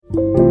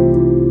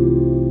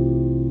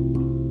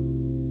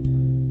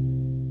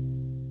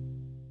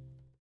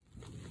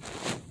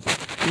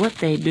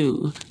They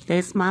do.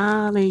 They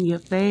smile in your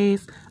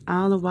face.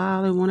 All the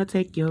while they want to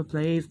take your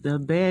place. The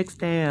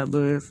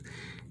backstabbers.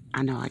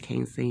 I know I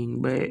can't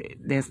sing, but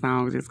that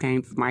song just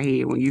came to my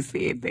head when you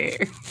said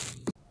that.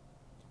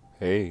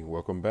 Hey,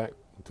 welcome back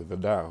to the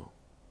Tao,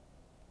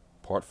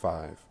 Part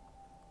 5.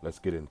 Let's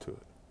get into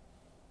it.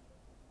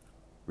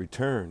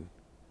 Return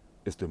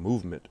is the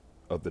movement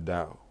of the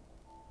Tao.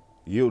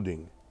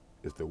 Yielding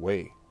is the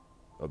way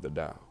of the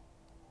Tao.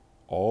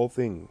 All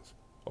things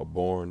are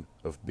born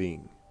of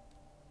being.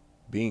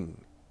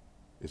 Being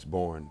is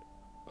born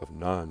of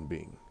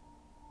non-being.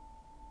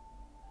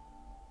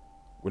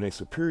 When a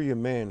superior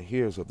man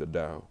hears of the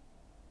Tao,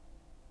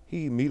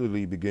 he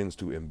immediately begins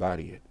to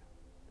embody it.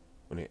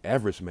 When an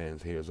average man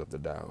hears of the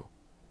Tao,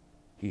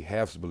 he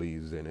half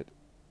believes in it,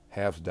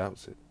 half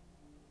doubts it.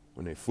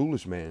 When a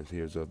foolish man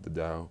hears of the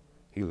Tao,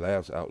 he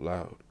laughs out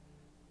loud.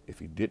 If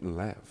he didn't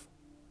laugh,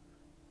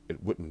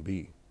 it wouldn't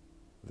be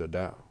the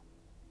Tao.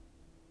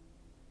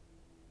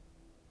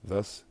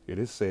 Thus it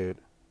is said,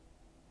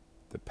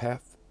 the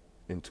path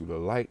into the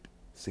light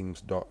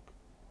seems dark.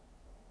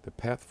 The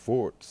path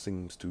forward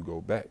seems to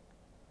go back.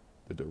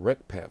 The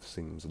direct path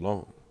seems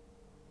long.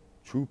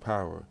 True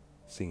power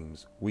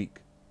seems weak.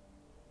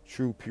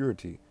 True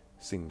purity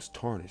seems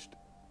tarnished.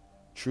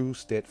 True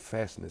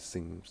steadfastness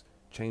seems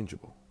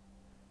changeable.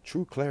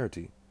 True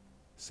clarity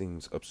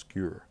seems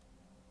obscure.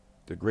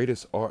 The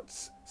greatest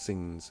arts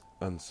seems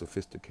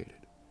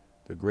unsophisticated.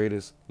 The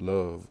greatest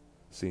love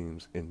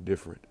seems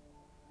indifferent.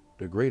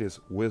 The greatest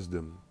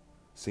wisdom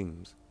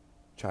seems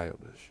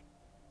childish.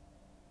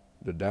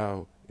 The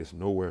Tao is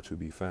nowhere to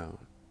be found,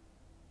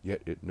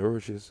 yet it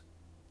nourishes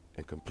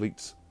and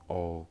completes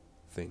all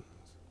things.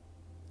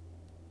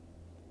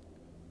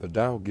 The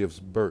Tao gives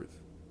birth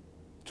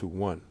to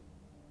one.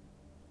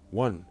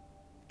 One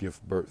gives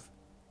birth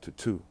to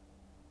two.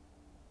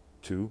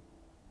 Two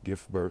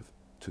give birth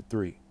to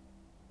three.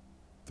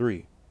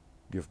 Three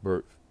give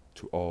birth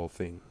to all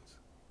things.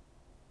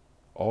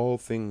 All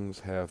things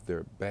have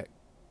their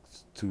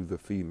backs to the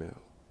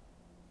female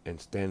and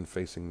stand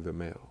facing the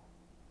male.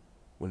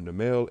 When the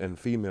male and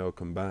female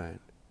combine,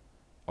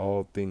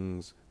 all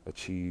things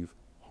achieve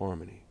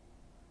harmony.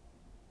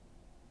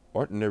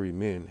 Ordinary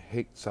men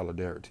hate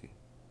solidarity,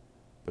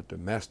 but the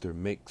master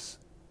makes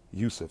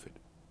use of it,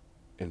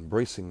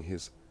 embracing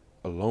his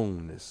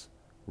aloneness,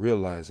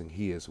 realizing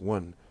he is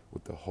one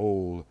with the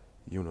whole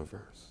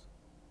universe.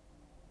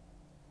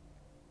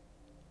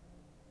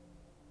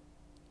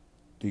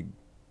 The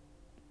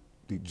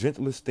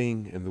gentlest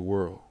thing in the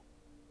world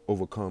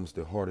overcomes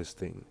the hardest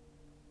thing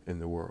in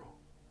the world.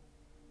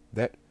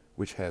 That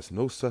which has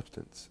no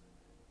substance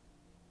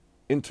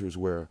enters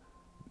where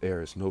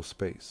there is no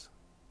space.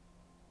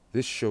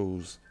 This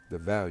shows the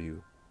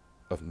value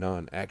of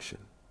non-action,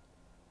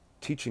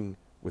 teaching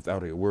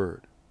without a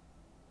word,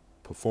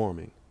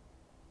 performing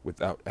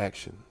without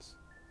actions.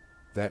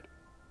 That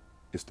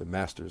is the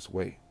master's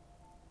way.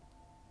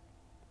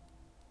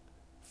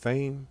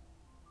 Fame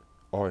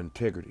or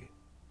integrity?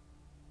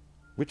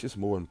 Which is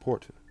more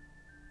important?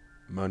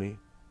 Money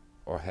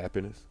or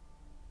happiness?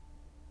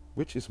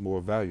 Which is more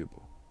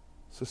valuable?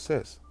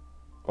 Success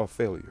or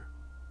failure?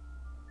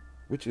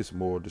 Which is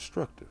more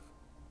destructive?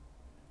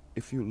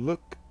 If you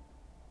look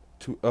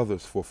to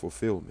others for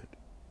fulfillment,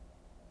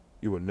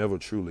 you will never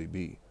truly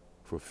be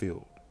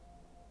fulfilled.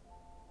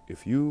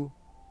 If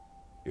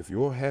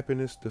your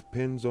happiness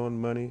depends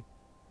on money,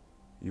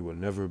 you will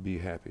never be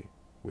happy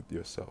with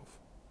yourself.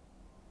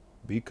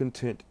 Be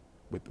content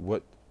with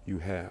what you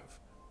have.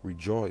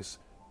 Rejoice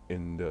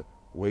in the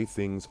way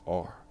things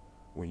are.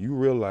 When you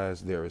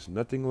realize there is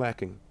nothing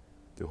lacking,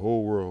 the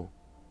whole world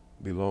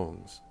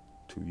belongs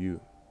to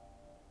you.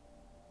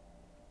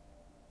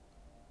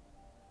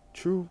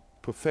 True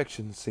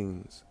perfection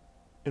seems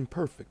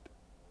imperfect,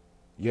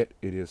 yet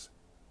it is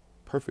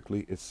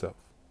perfectly itself.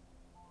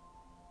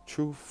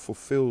 True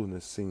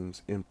fulfilledness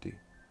seems empty,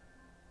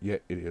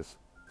 yet it is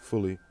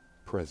fully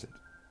present.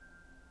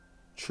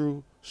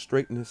 True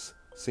straightness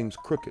seems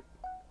crooked.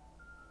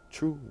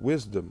 True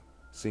wisdom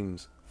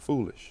seems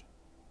foolish.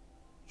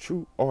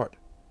 True art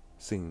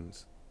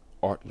seems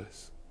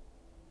artless.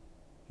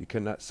 You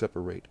cannot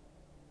separate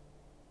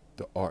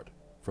the art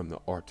from the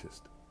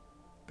artist.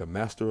 The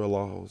master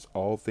allows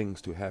all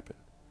things to happen.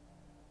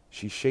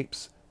 She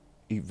shapes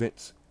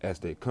events as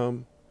they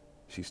come.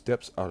 She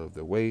steps out of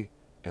the way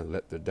and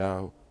let the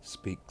Tao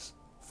speaks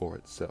for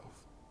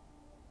itself.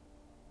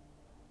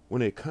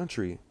 When a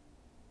country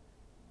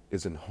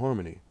is in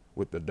harmony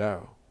with the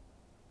Tao,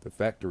 the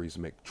factories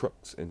make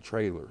trucks and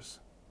trailers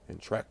and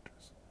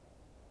tractors.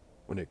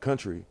 When a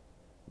country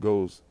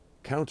goes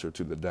counter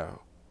to the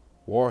Tao,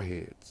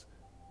 warheads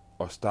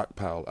are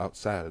stockpiled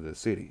outside of the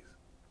cities.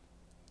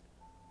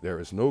 There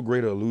is no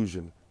greater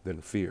illusion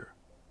than fear,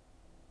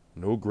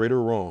 no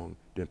greater wrong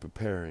than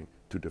preparing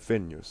to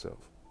defend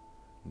yourself,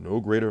 no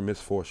greater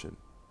misfortune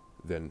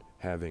than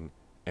having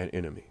an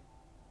enemy.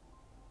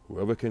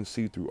 Whoever can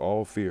see through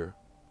all fear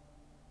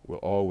will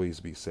always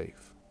be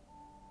safe.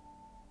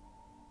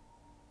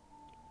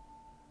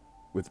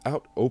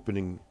 Without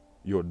opening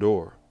your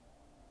door,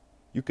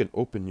 you can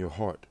open your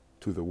heart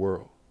to the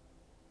world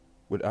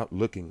without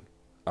looking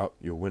out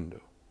your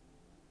window.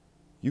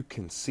 You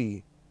can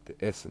see the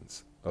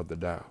essence of the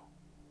Tao.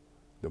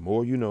 The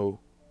more you know,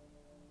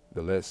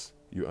 the less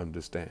you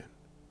understand.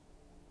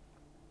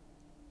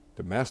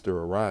 The master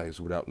arrives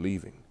without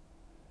leaving,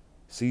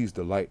 sees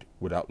the light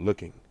without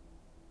looking,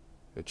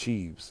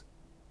 achieves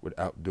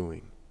without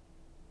doing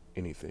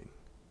anything.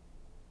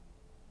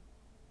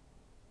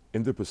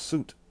 In the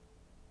pursuit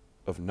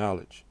of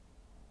knowledge,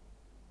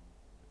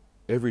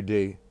 every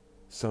day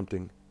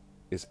something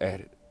is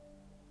added.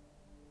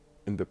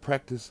 In the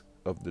practice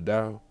of the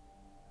Tao,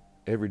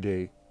 every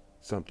day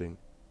something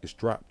is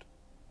dropped.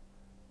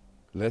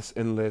 Less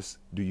and less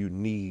do you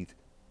need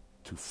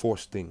to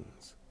force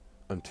things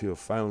until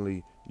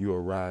finally you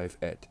arrive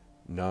at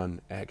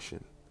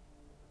non-action.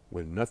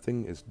 When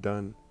nothing is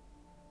done,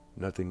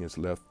 nothing is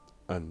left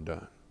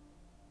undone.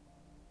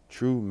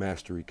 True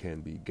mastery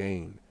can be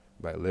gained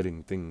by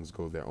letting things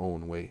go their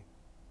own way.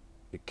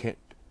 It can't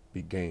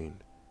be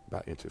gained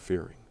by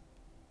interfering.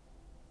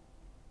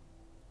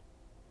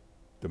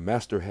 The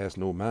master has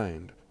no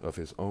mind of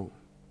his own.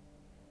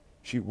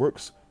 She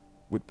works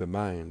with the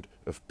mind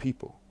of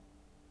people.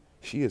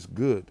 She is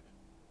good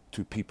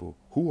to people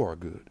who are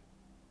good.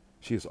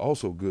 She is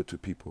also good to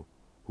people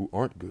who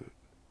aren't good.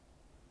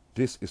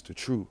 This is the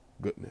true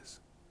goodness.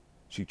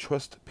 She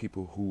trusts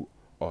people who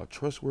are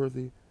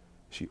trustworthy.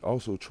 She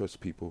also trusts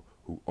people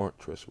who aren't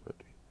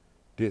trustworthy.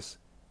 This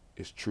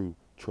is true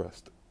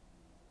trust.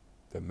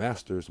 The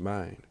master's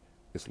mind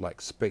is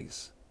like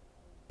space.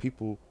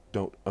 People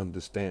don't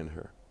understand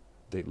her.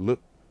 They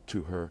look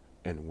to her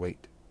and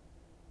wait.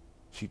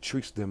 She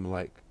treats them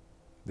like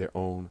their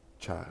own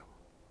child.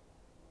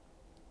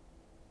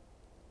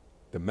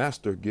 The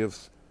master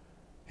gives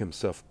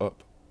himself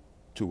up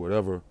to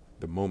whatever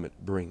the moment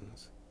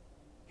brings.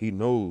 He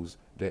knows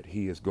that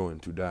he is going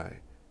to die,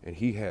 and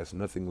he has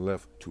nothing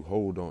left to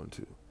hold on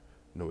to.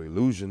 No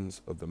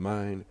illusions of the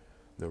mind,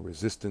 no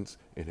resistance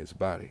in his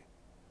body.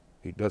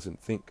 He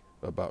doesn't think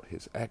about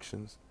his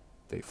actions.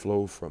 They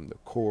flow from the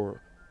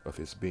core of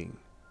his being.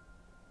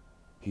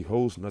 He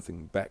holds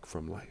nothing back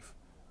from life.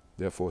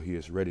 Therefore, he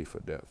is ready for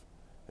death,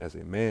 as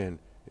a man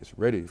is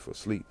ready for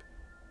sleep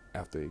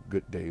after a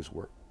good day's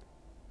work.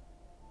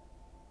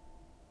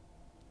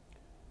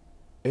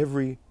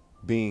 Every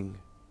being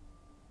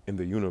in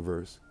the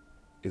universe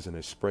is an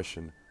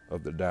expression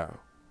of the Tao.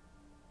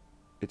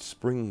 It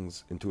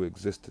springs into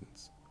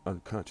existence,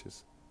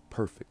 unconscious,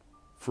 perfect,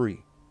 free,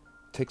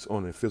 takes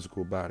on a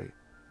physical body,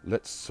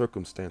 lets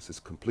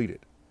circumstances complete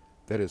it.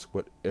 That is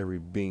what every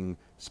being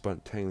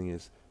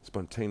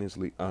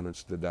spontaneously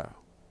honors the Tao.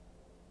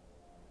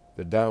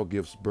 The Tao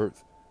gives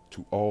birth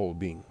to all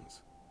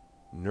beings,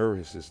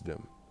 nourishes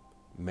them,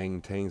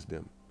 maintains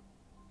them,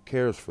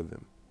 cares for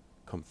them,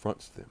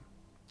 confronts them,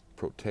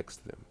 protects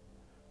them,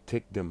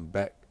 takes them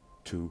back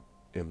to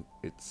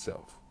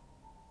itself.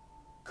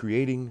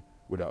 Creating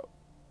without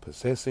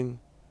possessing,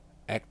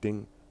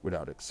 acting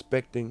without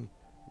expecting,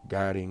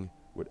 guiding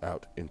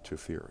without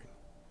interfering.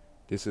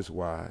 This is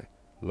why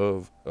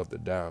love of the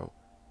Tao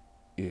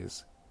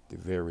is the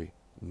very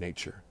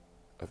nature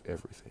of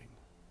everything.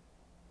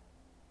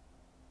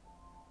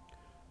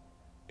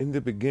 In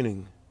the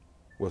beginning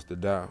was the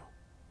Tao.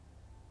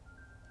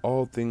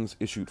 All things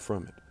issued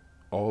from it.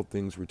 All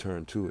things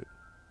return to it.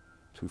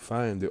 To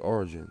find the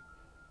origin,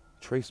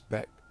 trace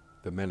back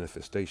the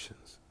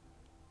manifestations.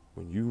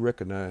 When you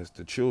recognize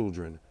the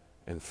children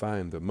and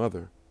find the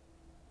mother,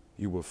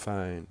 you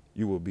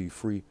will be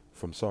free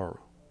from sorrow.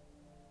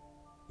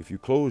 If you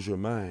close your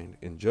mind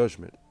in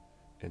judgment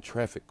and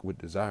traffic with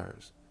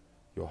desires,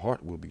 your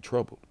heart will be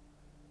troubled.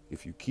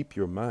 If you keep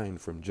your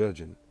mind from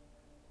judging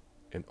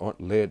and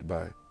aren't led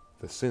by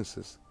the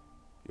senses,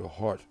 your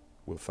heart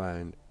will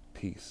find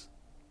peace.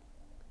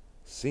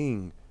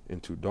 Seeing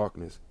into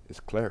darkness is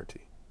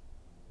clarity.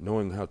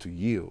 Knowing how to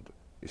yield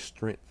is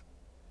strength.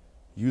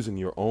 Using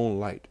your own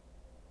light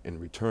and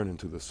returning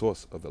to the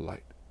source of the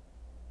light.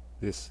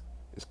 This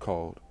is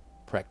called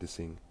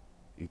practicing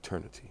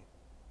eternity.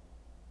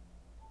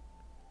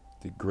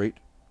 The great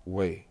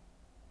way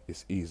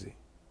is easy.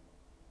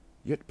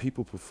 Yet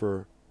people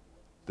prefer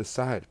the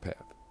side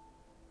path.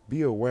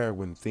 Be aware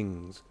when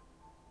things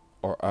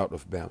are out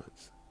of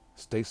balance.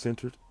 Stay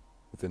centered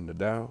within the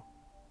Tao.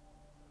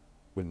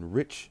 When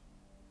rich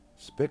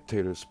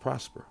spectators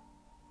prosper,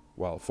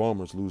 while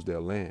farmers lose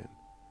their land,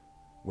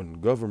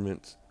 when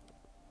government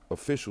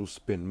officials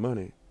spend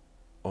money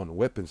on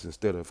weapons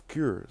instead of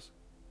cures,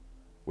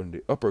 when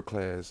the upper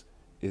class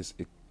is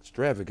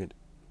extravagant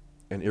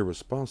and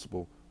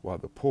irresponsible while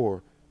the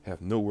poor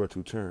have nowhere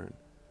to turn,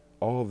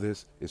 all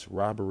this is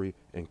robbery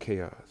and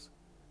chaos.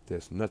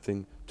 There's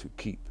nothing to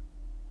keep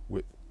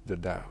with the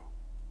Tao.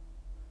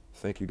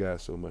 Thank you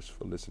guys so much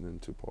for listening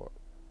to part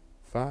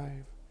 5.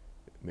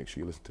 Make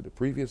sure you listen to the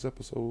previous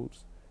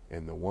episodes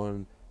and the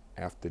one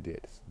after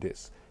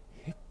this.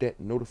 Hit that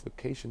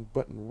notification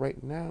button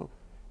right now.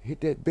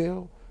 Hit that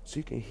bell so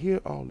you can hear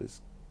all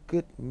this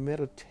good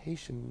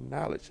meditation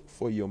knowledge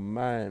for your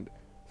mind.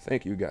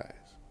 Thank you guys.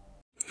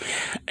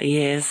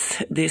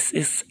 Yes, this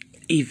is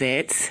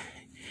Yvette,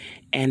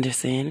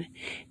 Anderson,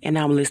 and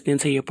I'm listening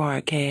to your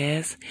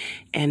podcast.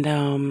 And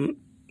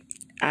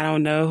I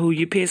don't know who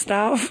you pissed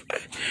off,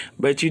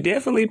 but you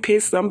definitely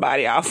pissed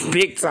somebody off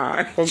big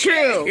time.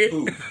 Okay?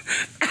 True.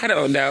 I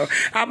don't know.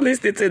 I'm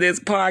listening to this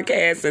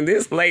podcast, and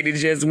this lady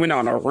just went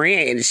on a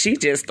rant, and she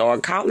just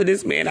started calling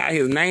this man out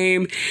his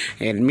name,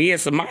 and me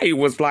and Samaya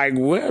was like,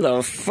 where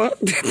the fuck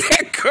did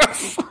that come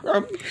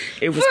from?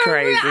 It was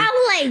crazy.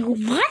 I'm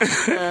like, what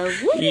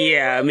the?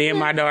 Yeah, me and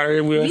my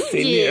daughter, we were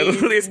sitting here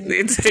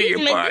listening to your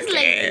This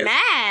lady podcast.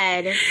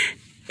 mad.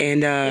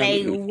 And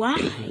Like,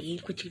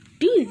 why would you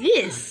do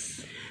this?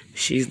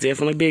 she's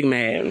definitely big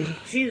mad.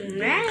 She's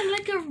mad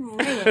like a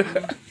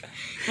ram.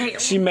 Like,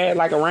 She mad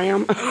like a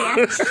ram?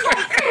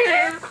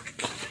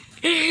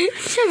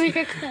 she'll make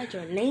her cut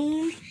your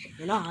name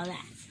and all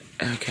that.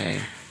 Okay.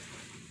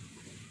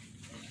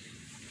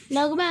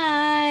 No,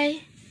 goodbye.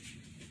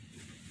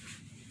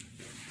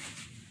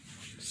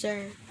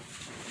 Sir.